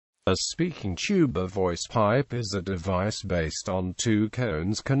A speaking tube or voice pipe is a device based on two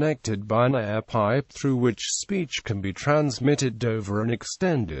cones connected by an air pipe through which speech can be transmitted over an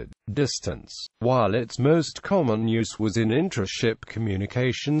extended distance. While its most common use was in intra-ship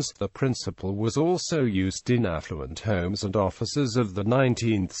communications, the principle was also used in affluent homes and offices of the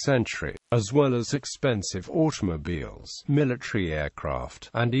 19th century, as well as expensive automobiles, military aircraft,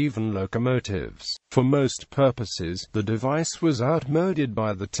 and even locomotives. For most purposes, the device was outmoded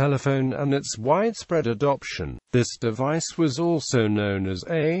by the telephone and its widespread adoption. This device was also known as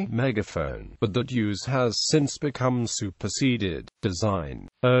a megaphone, but that use has since become superseded. Design.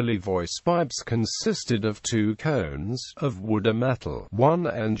 Early voice pipes consisted of two cones, of wood or metal, one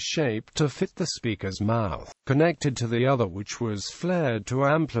end shaped to fit the speaker's mouth, connected to the other which was flared to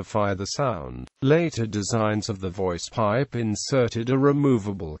amplify the sound. Later designs of the voice pipe inserted a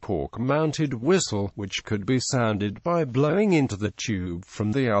removable cork-mounted whistle, which could be sounded by blowing into the tube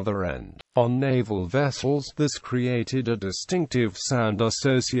from the other end. On naval vessels, this created a distinctive sound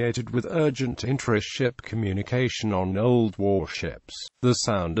associated with urgent intra-ship communication on old warships. The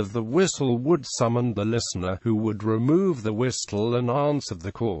sound of the whistle would summon the listener, who would remove the whistle and answer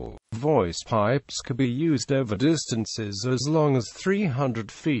the call. Voice pipes could be used over distances as long as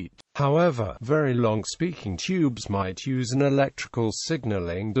 300 feet. However, very long speaking tubes might use an electrical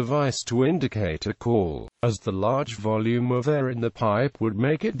signaling device to indicate a call, as the large volume of air in the pipe would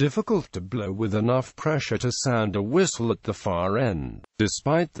make it difficult to blow with enough pressure to sound a whistle at the far end.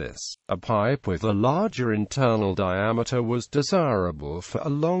 Despite this, a pipe with a larger internal diameter was desirable for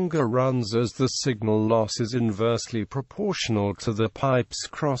longer runs, as the signal loss is inversely proportional to the pipe's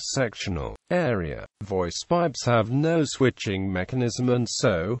cross-sectional area. Voice pipes have no switching mechanism, and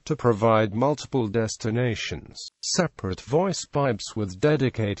so, to provide multiple destinations, separate voice pipes with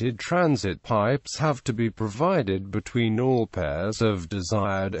dedicated transit pipes have to be provided between all pairs of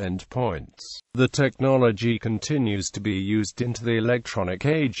desired endpoints. The technology continues to be used into the electronic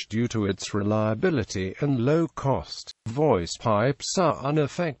age due to its reliability and low cost. Voice pipes are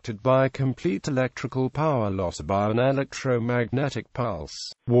unaffected by complete electrical power loss by an electromagnetic pulse.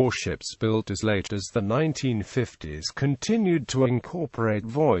 Warships built as late as the 1950s continued to incorporate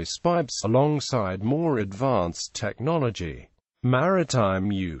voice pipes alongside more advanced technology.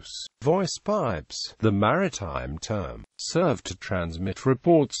 Maritime use. Voice pipes, the maritime term, serve to transmit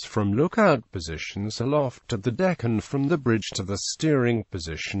reports from lookout positions aloft at the deck and from the bridge to the steering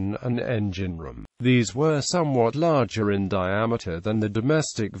position and engine room. These were somewhat larger in diameter than the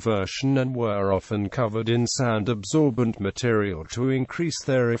domestic version and were often covered in sound-absorbent material to increase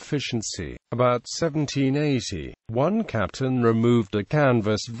their efficiency. About 1780, one captain removed a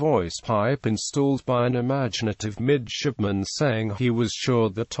canvas voice pipe installed by an imaginative midshipman, saying he was sure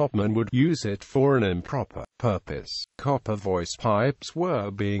the topman would use it for an improper purpose. Copper voice pipes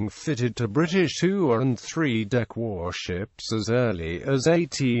were being fitted to British 2- and 3-deck warships as early as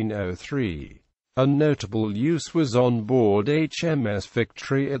 1803. A notable use was on board HMS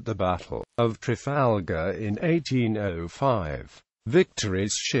Victory at the Battle of Trafalgar in 1805.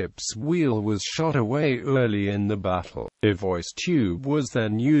 Victory's ship's wheel was shot away early in the battle. A voice tube was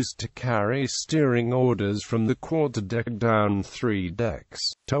then used to carry steering orders from the quarterdeck down 3 decks,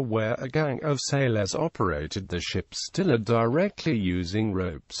 to where a gang of sailors operated the ship, still directly using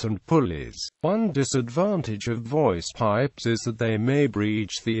ropes and pulleys. One disadvantage of voice pipes is that they may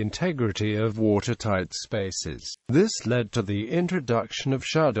breach the integrity of watertight spaces. This led to the introduction of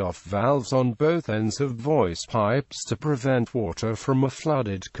shut-off valves on both ends of voice pipes to prevent water from a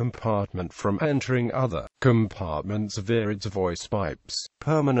flooded compartment from entering other compartments via its voice pipes.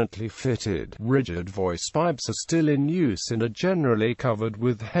 Permanently fitted, rigid voice pipes are still in use and are generally covered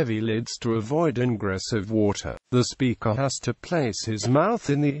with heavy lids to avoid ingress of water. The speaker has to place his mouth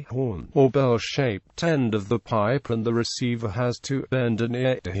in the horn or bell-shaped end of the pipe, and the receiver has to bend an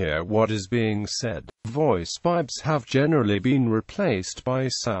ear to hear what is being said. Voice pipes have generally been replaced by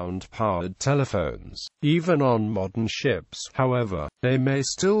sound-powered telephones. Even on modern ships, however, they may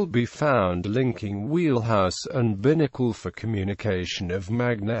still be found linking wheelhouse and binnacle for communication of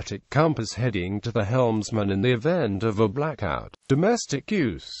magnetic compass heading to the helmsman in the event of a blackout. Domestic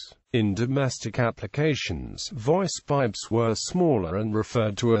use. In domestic applications, voice pipes were smaller and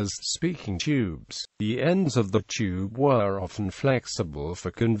referred to as speaking tubes. The ends of the tube were often flexible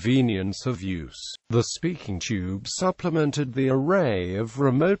for convenience of use. The speaking tube supplemented the array of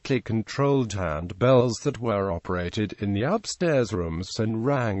remotely controlled hand bells that were operated in the upstairs rooms and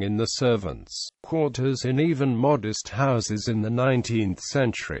rang in the servants' quarters in even modest houses in the 19th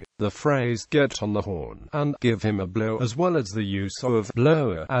century. The phrase "get on the horn and give him a blow," as well as the use of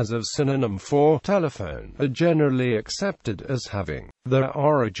blower as a synonym for telephone, are generally accepted as having Their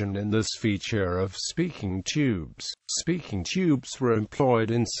origin in this feature of speaking tubes. Speaking tubes were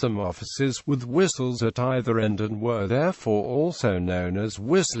employed in some offices with whistles at either end and were therefore also known as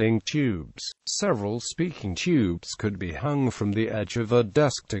whistling tubes. Several speaking tubes could be hung from the edge of a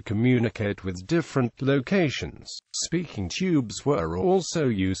desk to communicate with different locations. Speaking tubes were also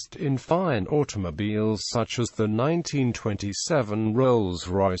used in fine automobiles such as the 1927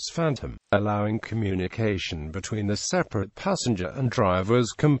 Rolls-Royce Phantom, allowing communication between the separate passenger and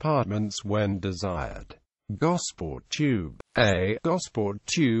driver's compartments when desired. Gosport Tube. A Gosport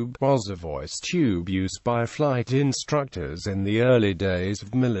Tube was a voice tube used by flight instructors in the early days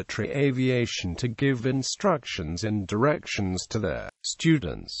of military aviation to give instructions and directions to their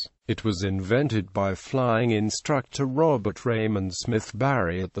students. It was invented by flying instructor Robert Raymond Smith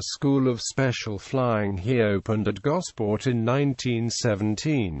Barry at the School of Special Flying he opened at Gosport in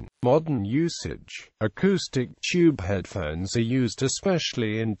 1917. Modern usage. Acoustic tube headphones are used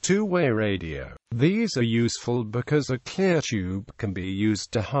especially in two-way radio. These are useful because a clear tube can be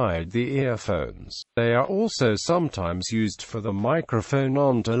used to hide the earphones. They are also sometimes used for the microphone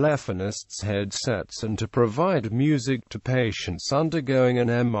on telephonists' headsets and to provide music to patients undergoing an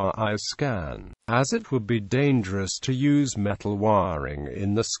MRI scan, as it would be dangerous to use metal wiring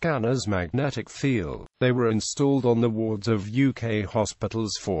in the scanner's magnetic field. They were installed on the wards of UK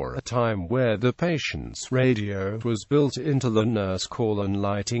hospitals for a time where the patient's radio was built into the nurse call and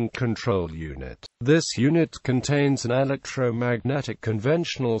lighting control unit. This unit contains an electromagnetic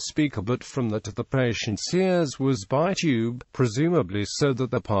conventional speaker, but from that to the patient's ears was bi-tube, presumably so that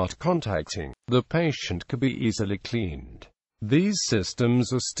the part contacting the patient could be easily cleaned. These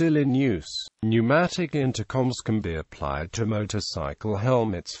systems are still in use. Pneumatic intercoms can be applied to motorcycle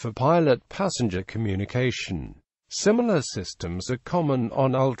helmets for pilot-passenger communication. Similar systems are common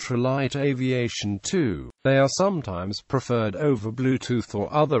on ultralight aviation too. They are sometimes preferred over Bluetooth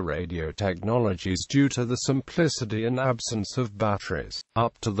or other radio technologies due to the simplicity and absence of batteries.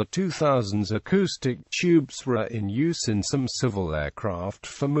 Up to the 2000s, acoustic tubes were in use in some civil aircraft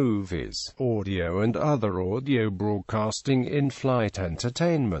for movies, audio and other audio broadcasting in-flight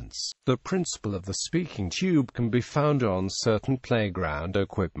entertainments. The principle of the speaking tube can be found on certain playground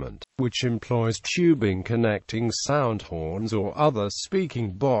equipment, which employs tubing connecting sound horns or other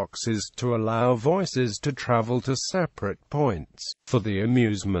speaking boxes to allow voices to travel to separate points, for the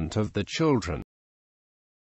amusement of the children.